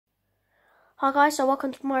Hi guys, so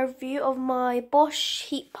welcome to my review of my Bosch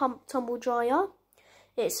heat pump tumble dryer.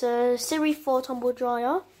 It's a Serie 4 tumble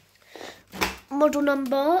dryer. Model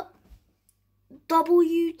number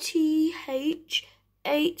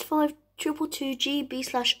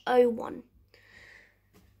WTH85222GB/01.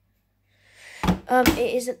 It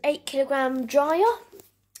is an 8kg dryer.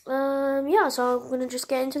 Yeah, so I'm gonna just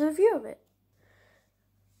get into the review of it.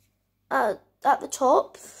 At the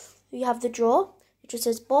top, you have the drawer. It just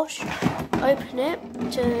says Bosch. Open it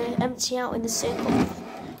to empty out in the sink,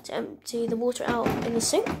 to empty the water out in the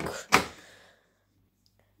sink.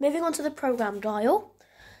 Moving on to the program dial.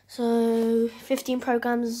 So 15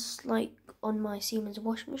 programs like on my Siemens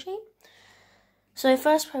washing machine. So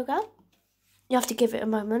first program, you have to give it a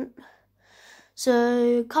moment.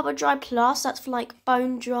 So Cover Dry Plus, that's for like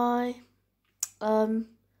bone dry. I'm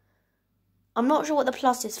not sure what the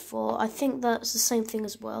plus is for. I think that's the same thing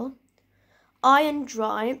as well. Iron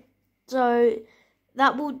Dry. So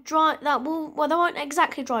that will dry. Well, they won't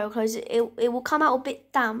exactly dry your clothes. It will come out a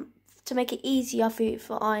bit damp to make it easier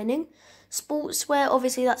for ironing. Sportswear,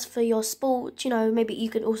 obviously that's for your sport. You know, maybe you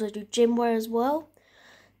can also do gym wear as well.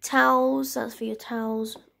 Towels, that's for your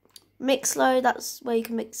towels. Mix load, that's where you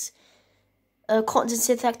can mix cotton and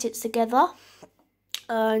synthetics together.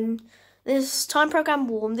 This time program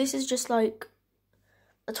warm. This is just like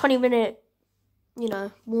a 20-minute,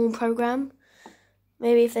 warm program.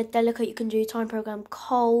 Maybe if they're delicate, you can do time program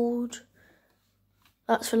cold.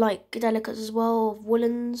 That's for like delicates as well.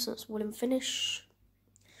 Woolens, that's woolen finish.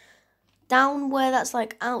 Downwear, that's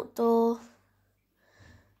like outdoor.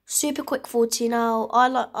 Super quick 40 now. I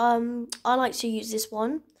like to use this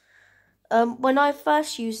one. When I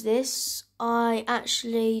first used this, I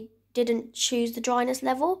actually didn't choose the dryness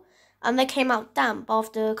level, and they came out damp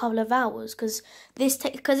after a couple of hours because this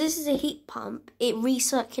is a heat pump. It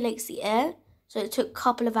recirculates the air. So it took a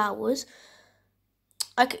couple of hours.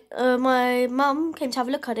 My mum came to have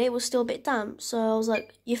a look at it. It was still a bit damp. So I was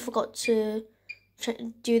like, you forgot to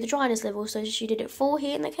do the dryness level. So she did it full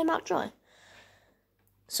heat and they came out dry.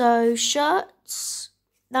 So shirts,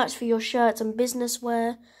 that's for your shirts and business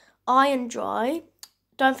wear. Iron Dry,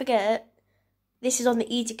 don't forget, this is on the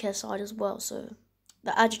easy care side as well. So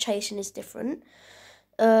the agitation is different.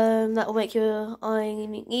 That will make your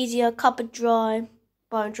ironing easier. Cupboard Dry.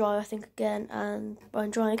 Bone dry, I think, again, and bone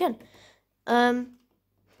dry again.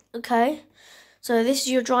 Okay, so this is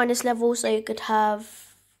your dryness level, so you could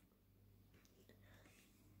have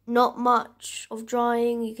not much of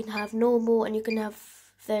drying, you can have normal, and you can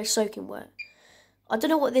have the soaking wet. I don't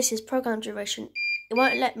know what this is, program duration. It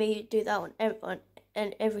won't let me do that on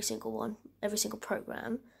every single one, every single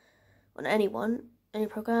program, on any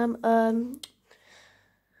program.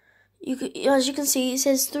 As you can see, it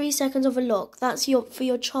says 3 seconds of a lock. That's for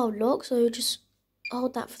your child lock. So you just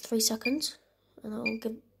hold that for 3 seconds, and that will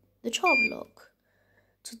give the child lock.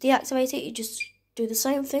 To deactivate it, you just do the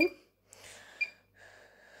same thing,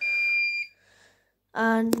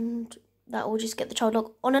 and that will just get the child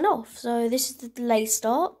lock on and off. So this is the delay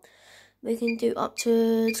start. We can do up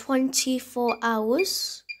to 24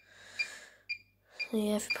 hours. So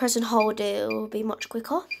yeah, if you press and hold it, it will be much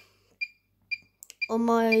quicker. On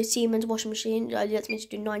my Siemens washing machine, it lets me to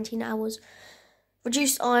do 19 hours.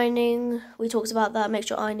 Reduced ironing, we talked about that, makes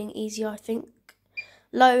your ironing easier, I think.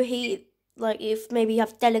 Low heat, like if maybe you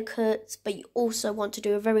have delicates, but you also want to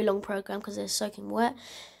do a very long program because they're soaking wet,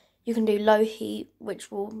 you can do low heat, which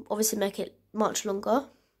will obviously make it much longer.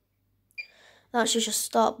 That's just your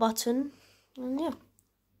start button, and yeah.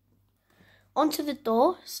 Onto the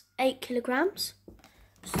door, it's 8 kilograms.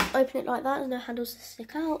 Just open it like that, there's no handles to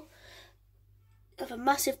stick out. Have a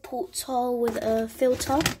massive porthole with a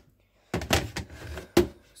filter.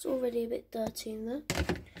 It's already a bit dirty in there.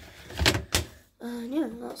 And yeah,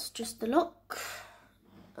 that's just the lock.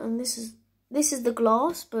 And this is the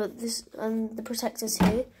glass, but and the protectors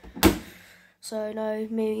here. So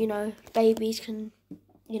babies can,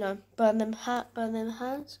 burn them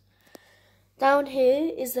hands. Down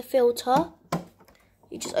here is the filter.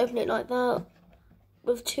 You just open it like that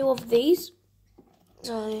with 2 of these.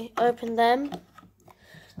 So open them.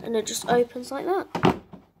 And it just opens like that.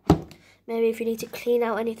 Maybe if you need to clean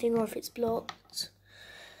out anything or if it's blocked.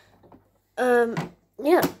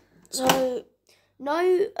 Yeah. So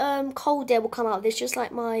no cold air will come out of this, just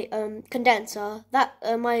like my condenser.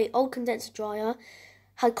 My old condenser dryer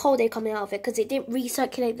had cold air coming out of it because it didn't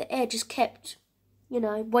recirculate the air, just kept,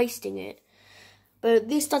 wasting it. But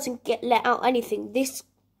this doesn't let out anything. This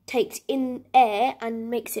takes in air and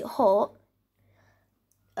makes it hot.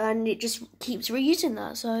 And it just keeps reusing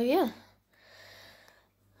that, so yeah.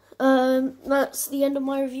 That's the end of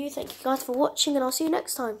my review. Thank you guys for watching, and I'll see you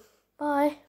next time. Bye.